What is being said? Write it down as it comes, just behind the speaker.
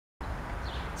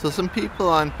So some people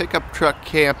on Pickup Truck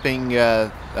Camping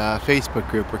Facebook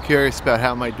group were curious about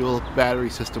how my dual battery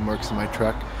system works in my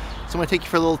truck. So I'm going to take you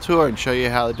for a little tour and show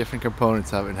you how the different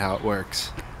components of it and how it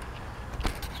works.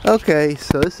 Okay,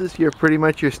 so this is pretty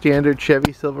much your standard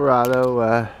Chevy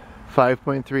Silverado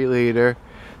 5.3 liter.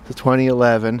 It's a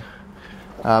 2011.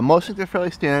 Most things are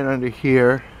fairly standard under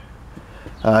here.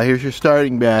 Here's your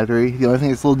starting battery. The only thing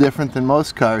that's a little different than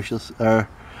most cars,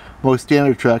 most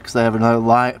standard trucks, they have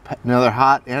another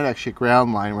hot and actually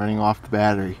ground line running off the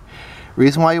battery.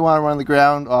 Reason why you want to run the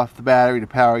ground off the battery to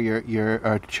power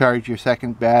or to charge your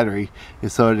second battery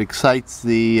is so it excites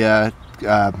the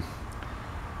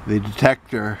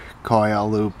detector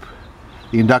coil loop,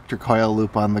 the inductor coil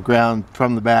loop on the ground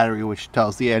from the battery, which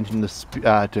tells the engine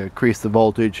to increase the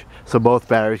voltage so both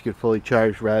batteries get fully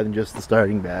charged rather than just the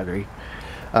starting battery.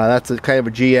 That's a kind of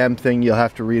a GM thing. You'll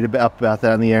have to read about that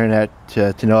on the internet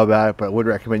to know about it, but I would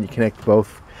recommend you connect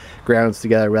both grounds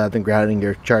together rather than grounding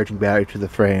your charging battery to the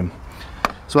frame.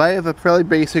 So I have a fairly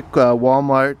basic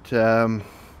Walmart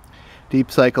deep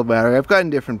cycle battery. I've gotten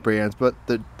different brands, but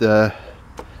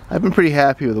I've been pretty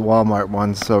happy with the Walmart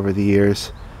ones over the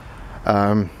years.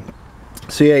 So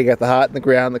yeah, you got the hot and the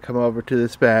ground that come over to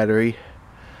this battery.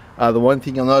 The one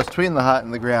thing you'll notice between the hot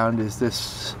and the ground is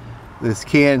this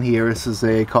can here. This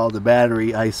is called a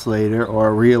battery isolator or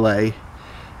a relay.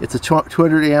 It's a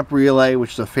 200 amp relay,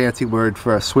 which is a fancy word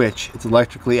for a switch. It's an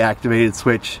electrically activated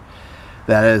switch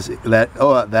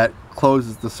that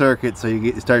closes the circuit, so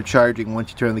you start charging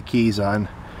once you turn the keys on.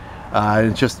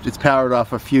 It's powered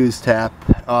off a fuse tap.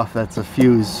 That's a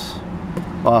fuse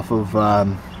off of I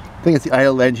think it's the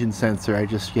idle engine sensor.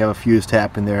 You have a fuse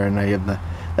tap in there, and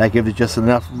that gives it just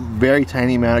enough, very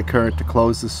tiny amount of current to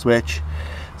close the switch,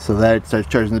 so that it starts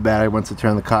charging the battery once you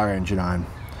turn the car engine on.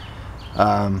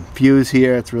 Fuse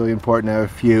here, it's really important to have a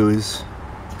fuse.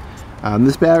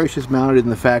 This battery is just mounted in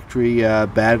the factory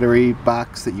battery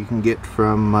box that you can get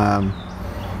from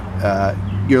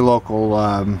your local,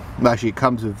 actually it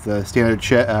comes with the standard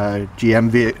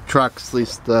GM trucks, at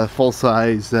least the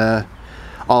full-size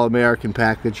all-American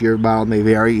package. Your model may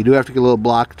vary. You do have to get a little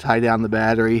block to tie down the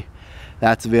battery.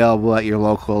 That's available at your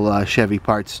local Chevy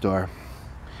parts store.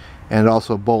 And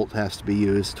also a bolt has to be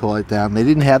used to hold it down. They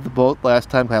didn't have the bolt last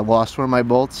time. I lost one of my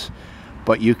bolts,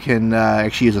 but you can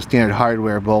actually use a standard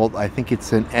hardware bolt. I think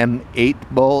it's an M8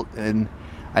 bolt, and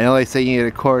I know they say you need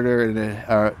a quarter and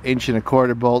an inch and a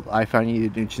quarter bolt. I found you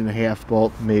need an inch and a half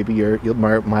bolt. Maybe your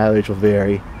mileage will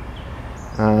vary.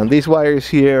 These wires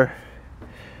here,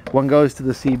 one goes to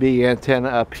the CB antenna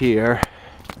up here.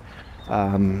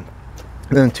 Then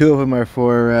two of them are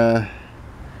for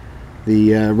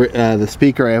the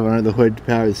speaker I have under the hood to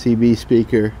power the CB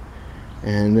speaker,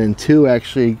 and then two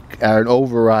actually are an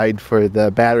override for the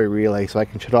battery relay, so I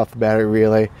can shut off the battery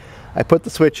relay. I put the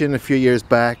switch in a few years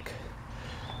back.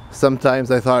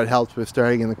 Sometimes I thought it helped with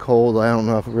starting in the cold. I don't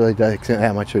know if it really does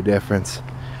that much of a difference.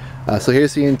 So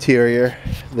here's the interior.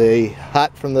 The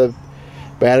hot from the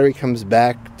battery comes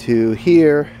back to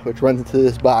here, which runs into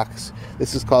this box.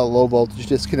 This is called low voltage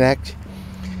disconnect.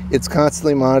 It's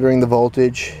constantly monitoring the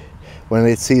voltage. When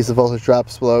it sees the voltage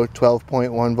drops below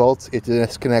 12.1 volts, it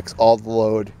disconnects all the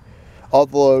load. All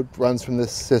the load runs from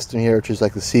this system here, which is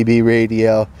like the CB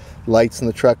radio, lights in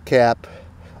the truck cap,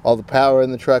 all the power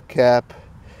in the truck cap,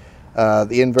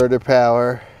 the inverter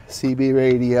power, CB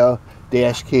radio,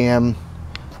 dash cam,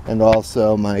 and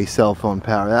also my cell phone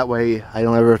power. That way I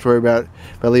don't ever have to worry about,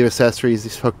 if I leave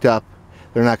accessories hooked up,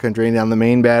 they're not going to drain down the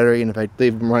main battery, and if I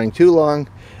leave them running too long,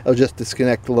 it'll just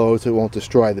disconnect the load so it won't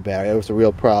destroy the battery. That was a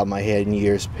real problem I had in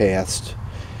years past.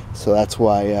 So that's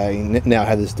why I now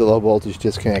have this low voltage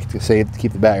disconnect to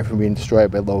keep the battery from being destroyed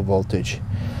by low voltage.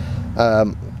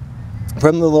 From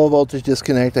the low voltage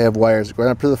disconnect, I have wires that run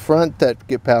up to the front that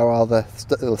power all the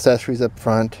accessories up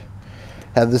front.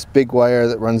 I have this big wire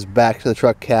that runs back to the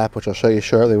truck cap, which I'll show you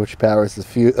shortly, which powers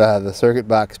the circuit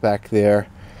box back there.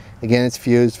 Again, it's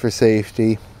fused for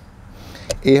safety.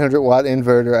 800 watt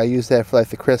inverter. I use that for like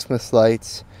the Christmas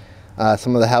lights,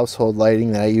 some of the household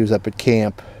lighting that I use up at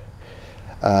camp.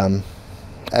 I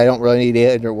don't really need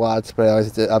 800 watts, but I always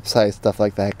have to upsize stuff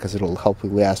like that because it'll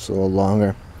hopefully last a little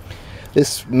longer.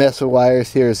 This mess of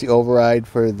wires here is the override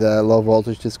for the low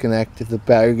voltage disconnect. If the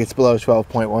battery gets below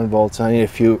 12.1 volts, I need a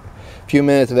few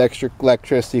minutes of extra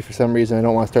electricity for some reason. I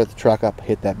don't want to start the truck up,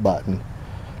 hit that button.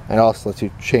 And also lets you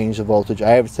change the voltage. I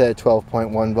have it set at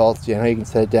 12.1 volts. You know, you can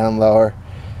set it down lower.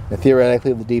 And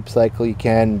theoretically, with the deep cycle, you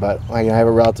can, but I have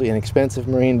a relatively inexpensive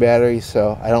marine battery,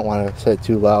 so I don't want to set it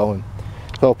too low. And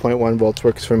 12.1 volts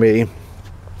works for me.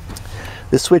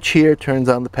 This switch here turns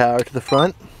on the power to the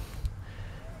front.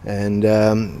 and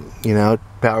you know,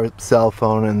 power cell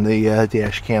phone and the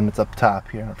dash cam that's up top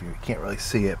here. I don't know if you can't really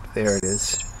see it, but there it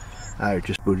is. I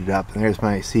just booted up, and there's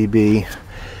my CB.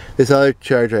 This other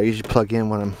charger I usually plug in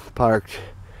when I'm parked,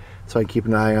 so I keep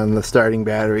an eye on the starting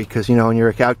battery, because you know, when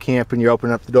you're out camping, you open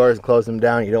up the doors and close them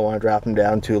down, you don't want to drop them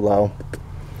down too low.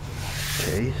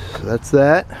 Okay, so that's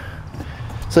that.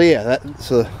 So yeah,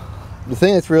 so the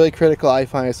thing that's really critical, I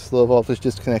find, is this low voltage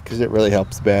disconnect, because it really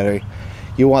helps the battery.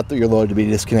 You want your load to be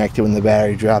disconnected when the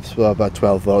battery drops below about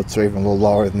 12 volts or even a little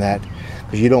lower than that,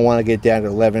 because you don't want to get down to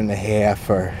 11.5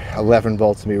 or 11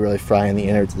 volts and be really frying the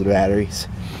innards of the batteries.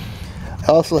 I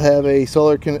also have a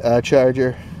solar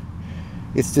charger.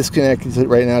 It's disconnected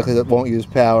right now because it won't use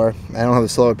power. I don't have the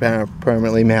solar panel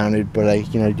permanently mounted, but I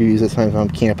do use it sometimes when I'm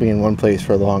camping in one place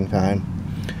for a long time.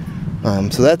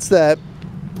 So that's that.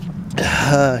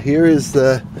 Here is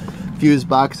the fuse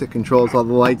box that controls all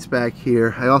the lights back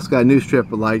here. I also got a new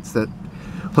strip of lights that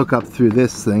hook up through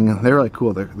this thing. They're really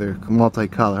cool. They're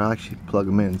multicolor. I'll actually plug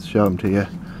them in and show them to you.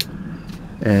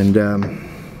 And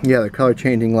yeah, they're color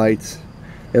changing lights.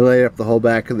 They light up the whole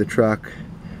back of the truck.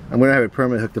 I'm going to have it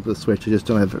permanently hooked up to the switch. I just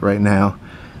don't have it right now.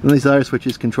 And these other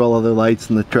switches control other lights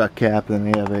in the truck cap. And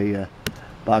then they have a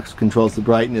box that controls the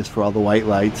brightness for all the white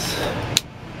lights.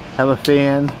 Have a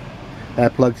fan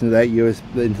that plugs into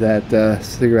that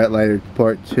cigarette lighter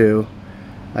port too.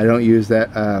 I don't use that.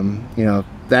 You know,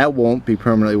 that won't be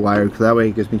permanently wired, because that way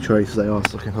it gives me choices. I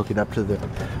also can hook it up to the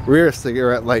rear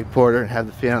cigarette light porter and have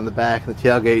the fan on the back of the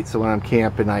tailgate, so when I'm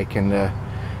camping I can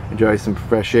enjoy some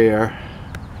fresh air.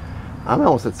 I'm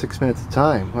almost at 6 minutes of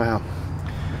time. Wow.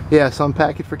 Yeah, so I'm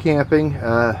packing for camping.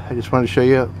 I just wanted to show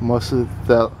you most of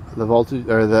the voltage,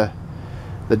 or the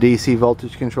DC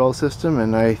voltage control system,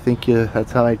 and I think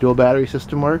that's how my dual battery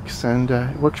system works, and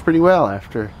it works pretty well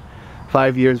after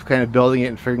 5 years of kind of building it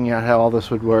and figuring out how all this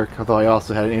would work. Although I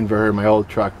also had an inverter in my old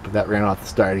truck, but that ran off the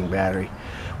starting battery,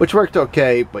 which worked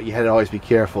okay, but you had to always be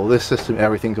careful. This system,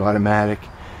 everything's automatic.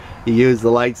 You use the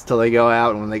lights till they go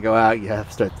out, and when they go out, you have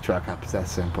to start the truck up. It's that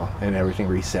simple, and everything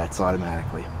resets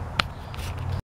automatically.